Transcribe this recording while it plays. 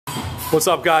What's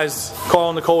up, guys? Carl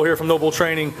and Nicole here from Noble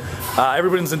Training.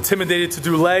 Everybody's intimidated to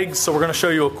do legs, so we're going to show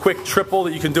you a quick triple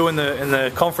that you can do in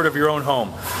the comfort of your own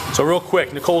home. So real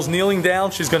quick, Nicole's kneeling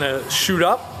down. She's going to shoot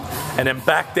up and then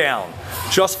back down.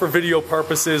 Just for video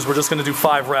purposes, we're just going to do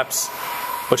 5 reps.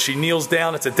 But she kneels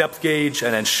down, it's a depth gauge,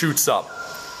 and then shoots up.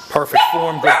 Perfect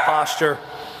form, good posture.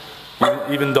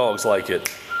 Even dogs like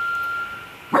it.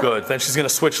 Good. Then she's going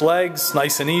to switch legs,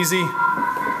 nice and easy.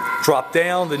 Drop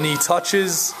down, the knee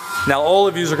touches. Now all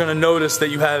of you are going to notice that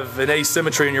you have an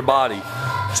asymmetry in your body.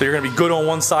 So you're going to be good on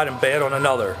one side and bad on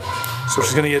another. So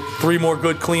she's going to get 3 more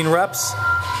good clean reps.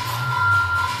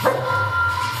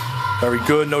 Very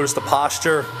good. Notice the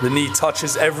posture. The knee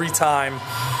touches every time.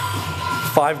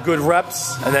 5 good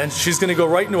reps, and then she's going to go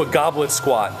right into a goblet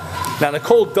squat. Now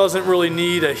Nicole doesn't really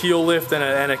need a heel lift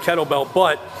and a kettlebell,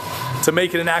 but to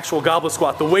make it an actual goblet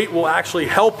squat, the weight will actually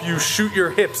help you shoot your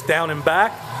hips down and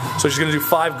back. So she's going to do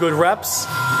 5 good reps.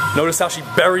 Notice how she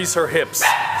buries her hips.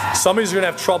 Some of you are going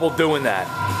to have trouble doing that.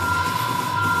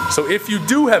 So if you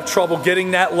do have trouble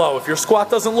getting that low, if your squat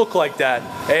doesn't look like that,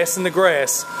 ass in the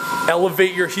grass,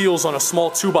 elevate your heels on a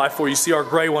small 2x4. You see our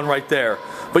gray one right there.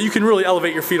 But you can really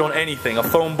elevate your feet on anything, a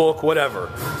phone book,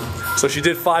 whatever. So she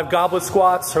did 5 goblet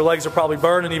squats. Her legs are probably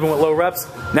burning even with low reps.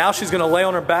 Now she's going to lay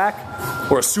on her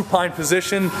back or a supine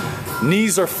position.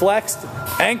 Knees are flexed,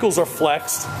 ankles are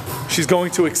flexed. She's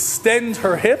going to extend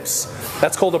her hips.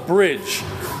 That's called a bridge.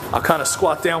 I'll kind of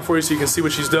squat down for you so you can see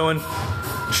what she's doing.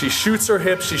 She shoots her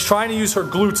hips. She's trying to use her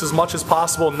glutes as much as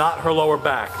possible, not her lower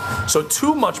back. So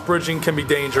too much bridging can be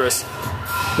dangerous.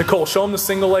 Nicole, show them the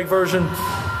single leg version.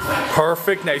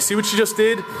 Perfect. Now you see what she just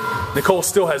did? Nicole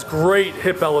still has great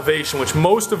hip elevation, which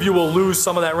most of you will lose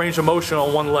some of that range of motion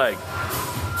on one leg.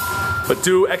 But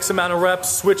do X amount of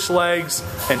reps, switch legs,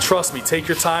 and trust me, take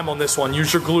your time on this one.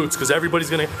 Use your glutes, because everybody's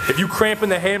going to, if you cramp in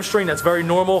the hamstring, that's very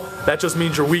normal. That just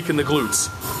means you're weak in the glutes.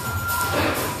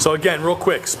 So again, real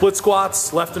quick, split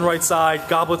squats, left and right side,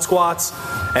 goblet squats,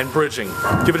 and bridging.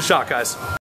 Give it a shot, guys.